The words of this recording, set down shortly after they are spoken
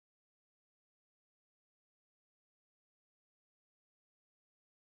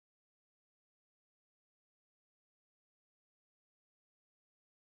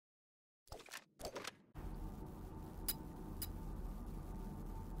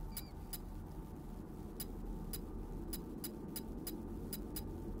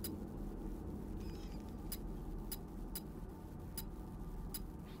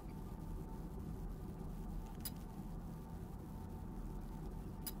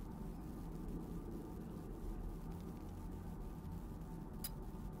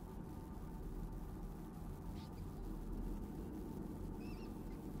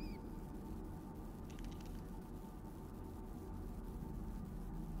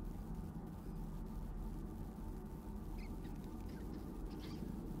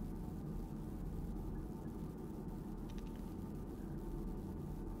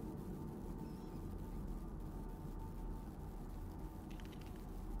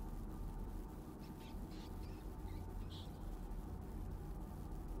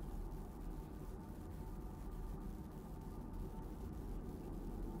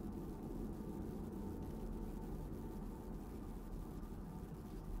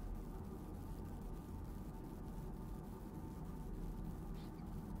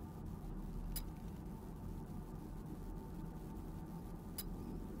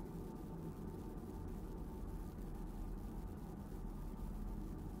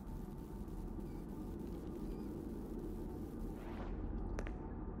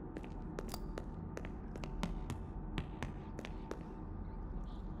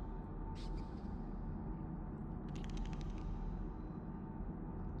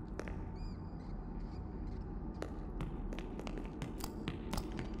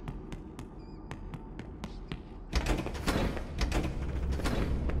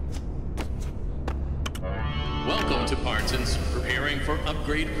for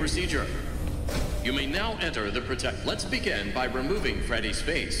upgrade procedure. You may now enter the protect. Let's begin by removing Freddy's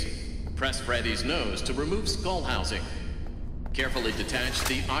face. Press Freddy's nose to remove skull housing. Carefully detach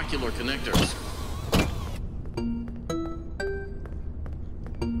the ocular connectors.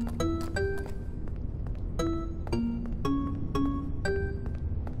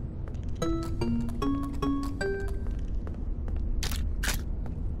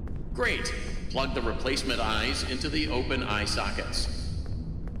 Great. Plug the replacement eyes into the open eye sockets.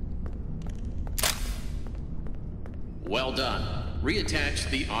 Well done. Reattach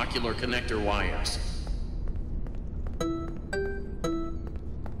the ocular connector wires.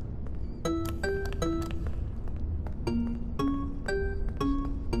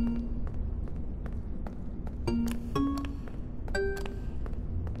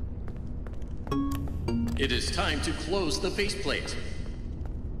 It is time to close the faceplate.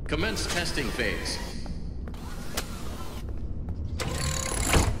 Commence testing phase.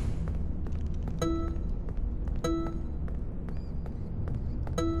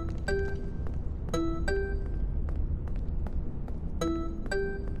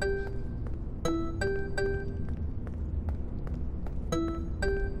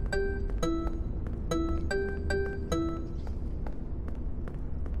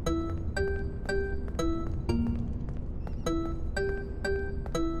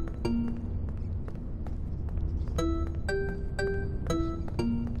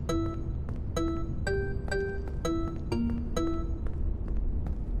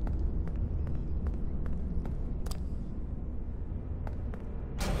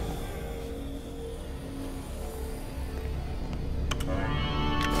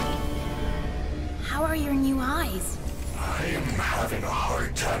 How are your new eyes? I am having a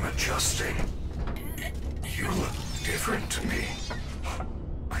hard time adjusting. You look different to me.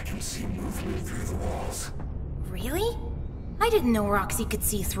 I can see movement through the walls. Really? I didn't know Roxy could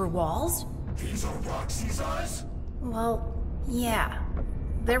see through walls. These are Roxy's eyes? Well, yeah.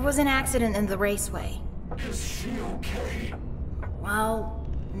 There was an accident in the raceway. Is she okay? Well,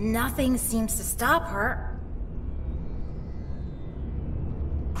 nothing seems to stop her.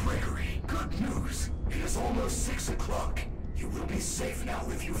 Gregory, good news. It is almost 6 o'clock. You will be safe now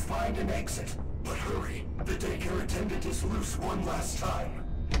if you find an exit. But hurry, the daycare attendant is loose one last time.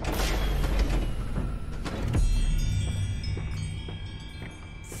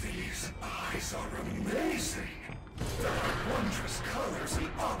 These eyes are amazing. There are wondrous colors and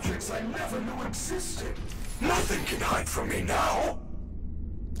objects I never knew existed. Nothing can hide from me now.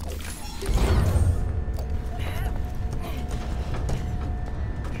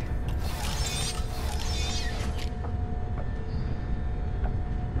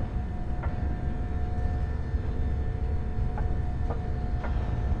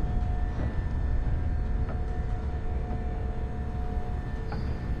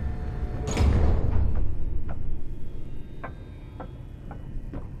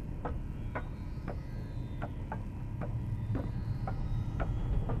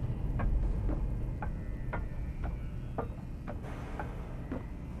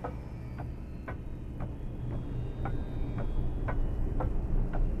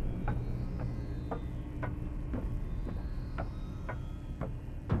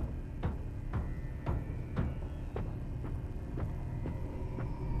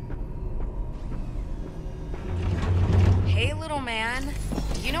 Hey, little man.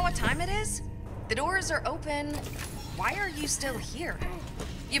 Do you know what time it is? The doors are open. Why are you still here?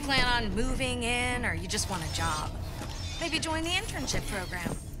 You plan on moving in, or you just want a job? Maybe join the internship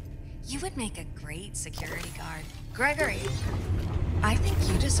program. You would make a great security guard. Gregory, I think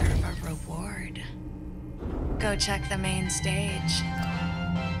you deserve a reward. Go check the main stage.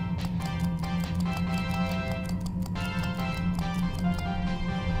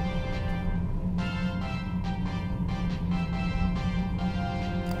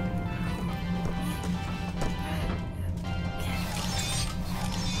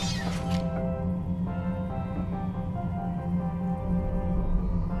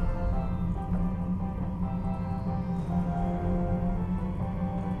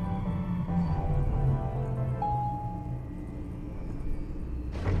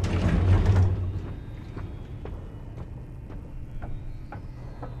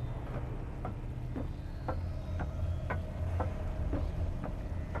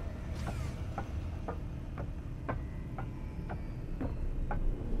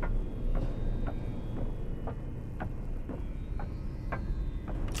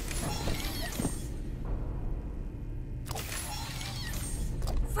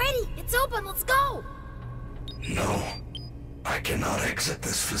 It's open, let's go! No, I cannot exit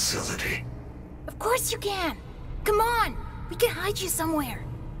this facility. Of course you can! Come on! We can hide you somewhere.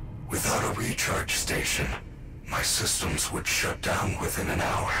 Without a recharge station, my systems would shut down within an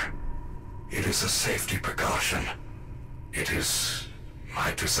hour. It is a safety precaution. It is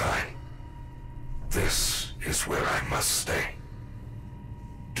my design. This is where I must stay.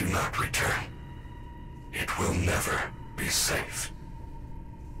 Do not return. It will never be safe.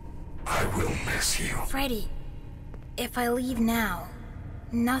 I will miss you. Freddy, if I leave now,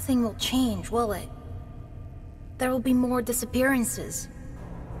 nothing will change, will it? There will be more disappearances.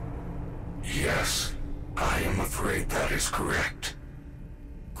 Yes, I am afraid that is correct.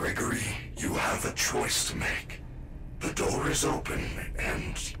 Gregory, you have a choice to make. The door is open,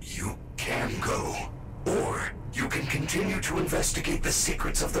 and you can go. Or you can continue to investigate the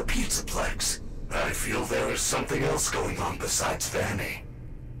secrets of the pizzaplex. I feel there is something else going on besides Vanny.